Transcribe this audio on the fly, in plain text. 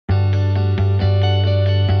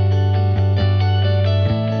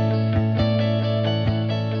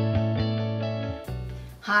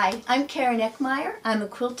Hi, I'm Karen Eckmeier. I'm a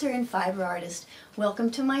quilter and fiber artist.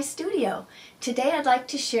 Welcome to my studio. Today I'd like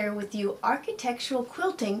to share with you architectural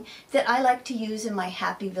quilting that I like to use in my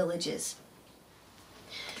happy villages.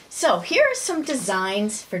 So here are some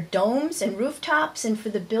designs for domes and rooftops and for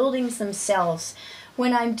the buildings themselves.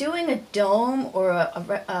 When I'm doing a dome or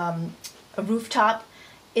a rooftop,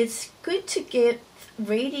 it's good to get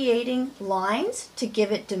radiating lines to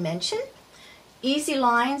give it dimension. Easy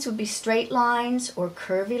lines would be straight lines, or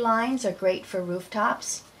curvy lines are great for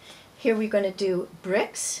rooftops. Here we're going to do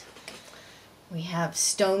bricks. We have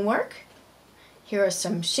stonework. Here are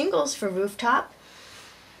some shingles for rooftop.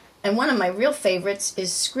 And one of my real favorites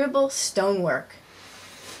is scribble stonework.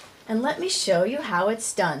 And let me show you how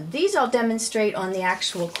it's done. These I'll demonstrate on the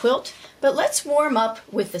actual quilt, but let's warm up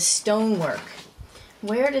with the stonework.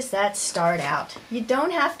 Where does that start out? You don't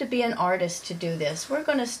have to be an artist to do this. We're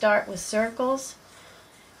going to start with circles,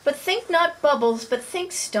 but think not bubbles, but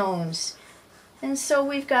think stones. And so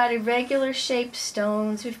we've got irregular shaped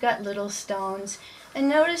stones, we've got little stones, and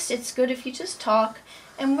notice it's good if you just talk,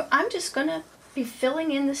 and I'm just going to be filling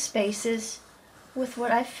in the spaces with what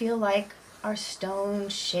I feel like are stone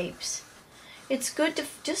shapes. It's good to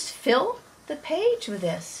just fill the page with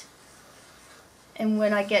this. And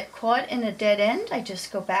when I get caught in a dead end, I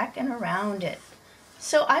just go back and around it.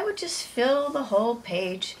 So I would just fill the whole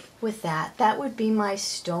page with that. That would be my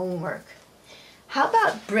stonework. How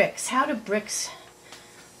about bricks? How do bricks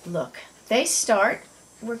look? They start,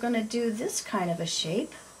 we're going to do this kind of a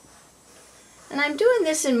shape. And I'm doing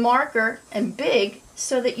this in marker and big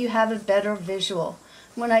so that you have a better visual.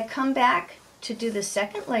 When I come back to do the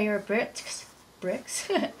second layer of bricks,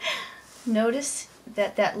 notice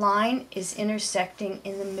that that line is intersecting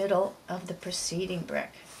in the middle of the preceding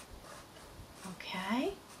brick.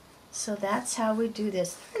 Okay, so that's how we do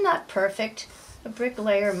this. They're not perfect. A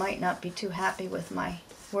bricklayer might not be too happy with my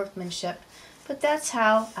workmanship, but that's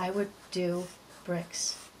how I would do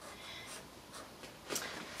bricks.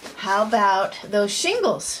 How about those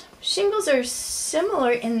shingles? Shingles are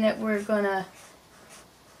similar in that we're going to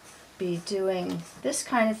be doing this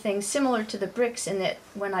kind of thing similar to the bricks, in that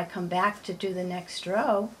when I come back to do the next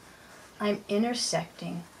row, I'm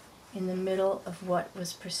intersecting in the middle of what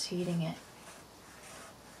was preceding it.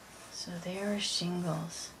 So there are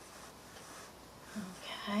shingles.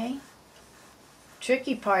 Okay.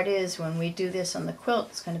 Tricky part is when we do this on the quilt,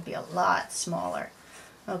 it's going to be a lot smaller.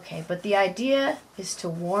 Okay, but the idea is to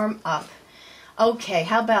warm up. Okay,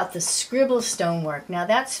 how about the scribble stonework? Now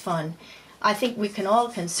that's fun. I think we all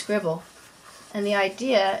can scribble, and the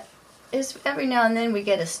idea is every now and then we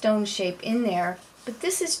get a stone shape in there, but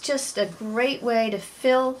this is just a great way to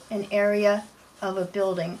fill an area of a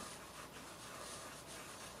building.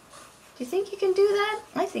 Do you think you can do that?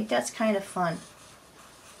 I think that's kind of fun.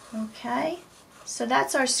 Okay, so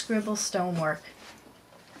that's our scribble stonework.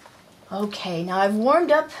 Okay, now I've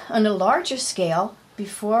warmed up on a larger scale.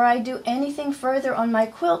 Before I do anything further on my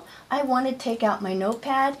quilt, I want to take out my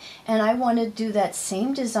notepad and I want to do that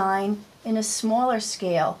same design in a smaller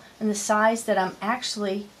scale, in the size that I'm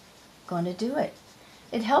actually going to do it.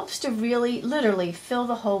 It helps to really, literally fill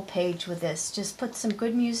the whole page with this. Just put some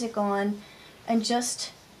good music on and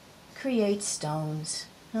just create stones.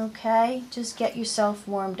 Okay? Just get yourself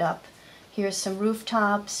warmed up. Here's some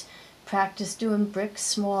rooftops. Practice doing bricks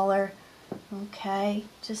smaller. Okay?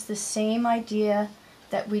 Just the same idea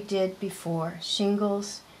that we did before.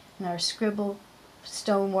 Shingles and our scribble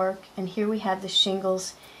stonework, and here we have the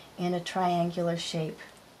shingles in a triangular shape.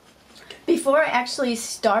 Before I actually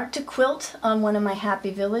start to quilt on one of my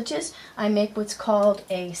happy villages, I make what's called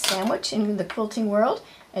a sandwich in the quilting world.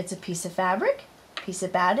 It's a piece of fabric, piece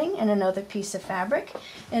of batting, and another piece of fabric.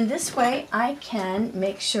 And this way I can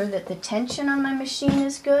make sure that the tension on my machine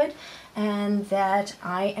is good and that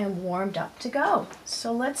I am warmed up to go.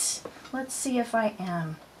 So let's see if I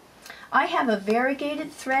am. I have a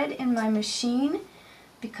variegated thread in my machine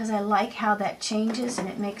because I like how that changes and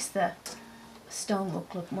it makes the stone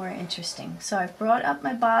look more interesting. So I've brought up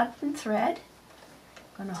my bottom thread.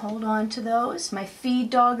 I'm going to hold on to those. My feed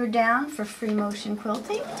dogger down for free motion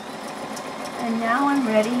quilting. And now I'm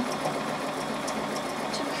ready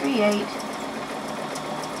to create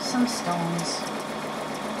some stones.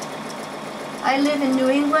 I live in New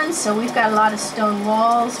England, so we've got a lot of stone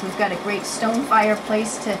walls. We've got a great stone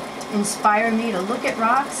fireplace to inspire me to look at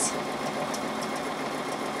rocks.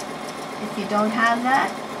 If you don't have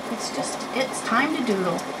that, it's time to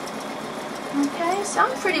doodle. Okay, so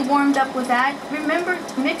I'm pretty warmed up with that. Remember,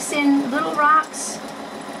 mix in little rocks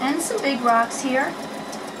and some big rocks here.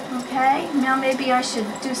 Okay, now maybe I should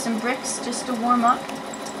do some bricks just to warm up.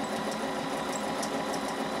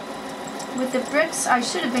 With the bricks, I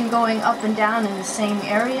should have been going up and down in the same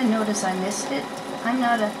area. Notice I missed it. I'm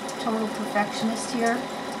not a total perfectionist here.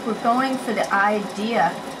 We're going for the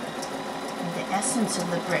idea, the essence of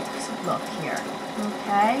the brick look here.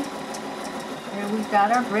 Okay, here we've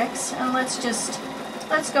got our bricks, and let's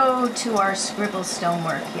go to our scribble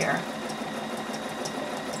stonework here.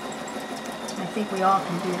 I think we all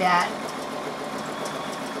can do that.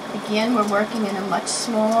 Again, we're working in a much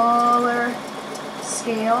smaller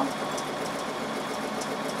scale.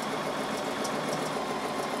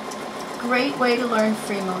 Great way to learn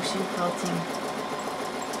free motion quilting.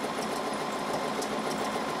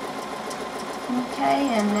 Okay,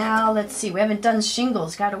 and now let's see, we haven't done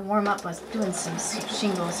shingles. Got to warm up with doing some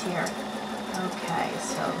shingles here. Okay,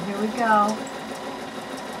 so here we go.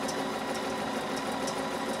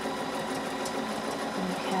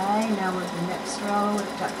 Okay, now with the next row,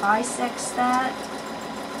 we've got bisects that.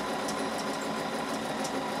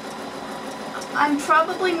 I'm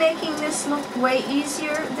probably making this look way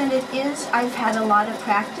easier than it is. I've had a lot of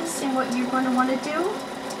practice, and what you're going to want to do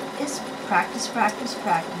is practice, practice,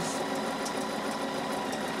 practice.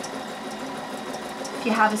 If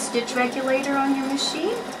you have a stitch regulator on your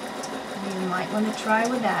machine, you might want to try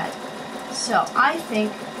with that. So I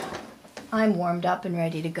think I'm warmed up and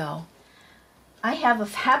ready to go. I have a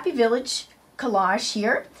Happy Village collage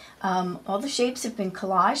here. All the shapes have been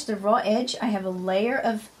collaged. The raw edge, I have a layer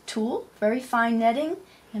of tulle, very fine netting,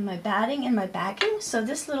 and my batting and my backing. So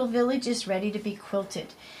this little village is ready to be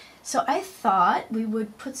quilted. So I thought we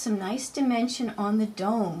would put some nice dimension on the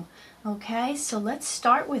dome. Okay, so let's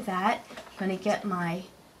start with that. I'm going to get my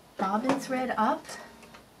bobbin thread up,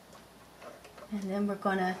 and then we're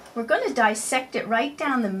going to dissect it right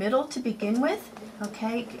down the middle to begin with.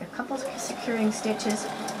 Okay, a couple of securing stitches.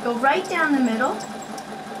 Go right down the middle,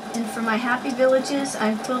 and for my Happy Villages,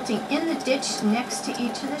 I'm quilting in the ditch next to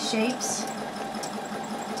each of the shapes.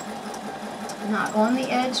 Not on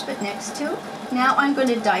the edge, but next to. Now I'm going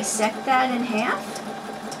to dissect that in half,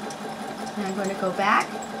 and I'm going to go back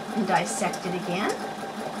and dissect it again,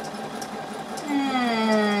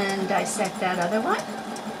 and dissect that other one,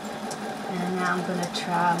 and now I'm going to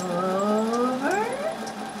travel over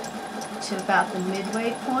to about the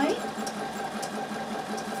midway point,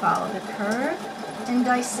 follow the curve, and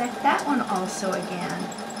dissect that one also again,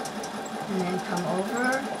 and then come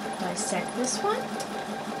over, dissect this one,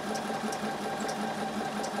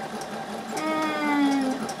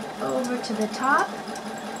 and over to the top.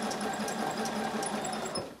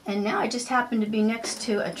 And now I just happen to be next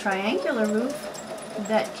to a triangular roof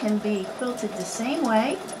that can be quilted the same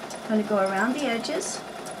way. I'm going to go around the edges,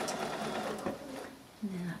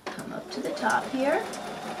 and then I'll come up to the top here,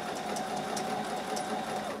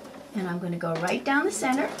 and I'm going to go right down the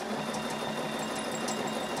center,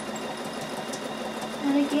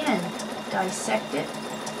 and again dissect it.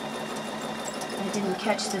 I didn't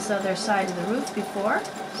catch this other side of the roof before,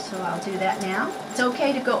 so I'll do that now. It's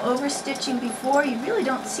okay to go over stitching before. You really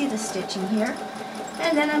don't see the stitching here.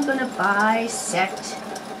 And then I'm going to bisect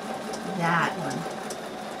that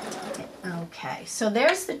one. Okay, so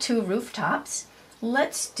there's the two rooftops.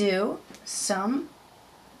 Let's do some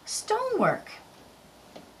stonework.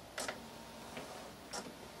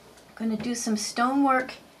 I'm going to do some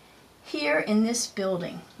stonework here in this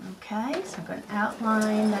building. Okay, so I'm going to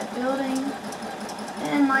outline that building.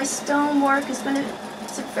 And my stonework is going to,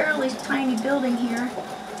 it's a fairly tiny building here,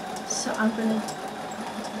 so I'm going to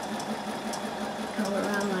go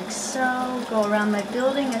around like so, go around my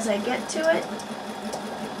building as I get to it.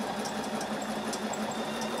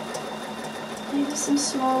 Maybe some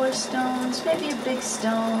smaller stones, maybe a big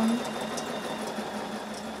stone.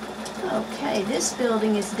 Okay, this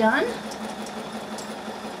building is done.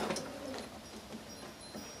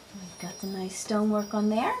 Got the nice stonework on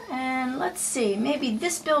there, and let's see, maybe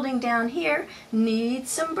this building down here needs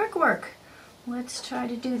some brickwork. Let's try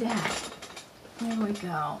to do that. There we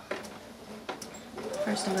go.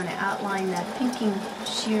 First I'm going to outline that pinking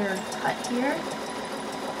sheer cut here.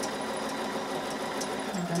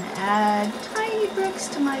 I'm going to add tiny bricks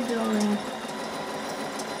to my building.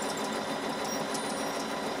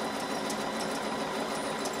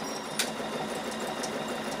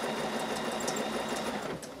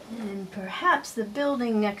 Perhaps the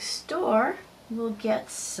building next door will get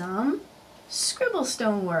some scribble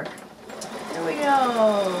stonework. There we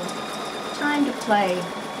go. Time to play.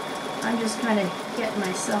 I'm just kind of getting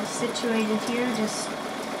myself situated here, just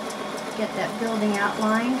get that building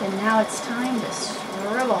outlined, and now it's time to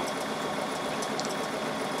scribble.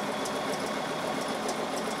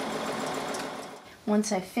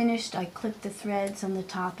 Once I finished, I clipped the threads on the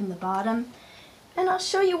top and the bottom, And I'll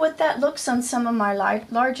show you what that looks on some of my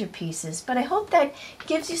larger pieces, but I hope that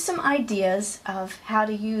gives you some ideas of how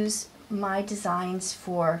to use my designs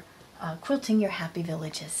for quilting your happy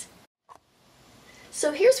villages.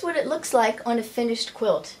 So here's what it looks like on a finished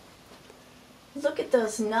quilt. Look at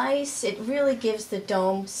those nice, it really gives the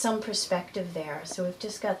dome some perspective there. So we've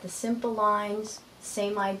just got the simple lines,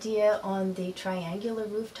 same idea on the triangular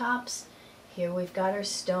rooftops. Here we've got our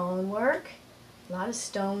stonework, a lot of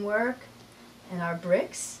stonework, and our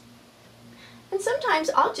bricks. And sometimes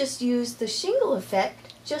I'll just use the shingle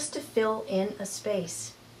effect just to fill in a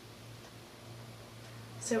space.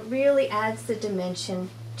 So it really adds the dimension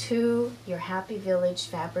to your Happy Village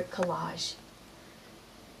fabric collage.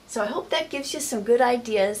 So I hope that gives you some good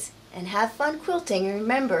ideas, and have fun quilting, and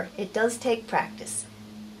remember, it does take practice.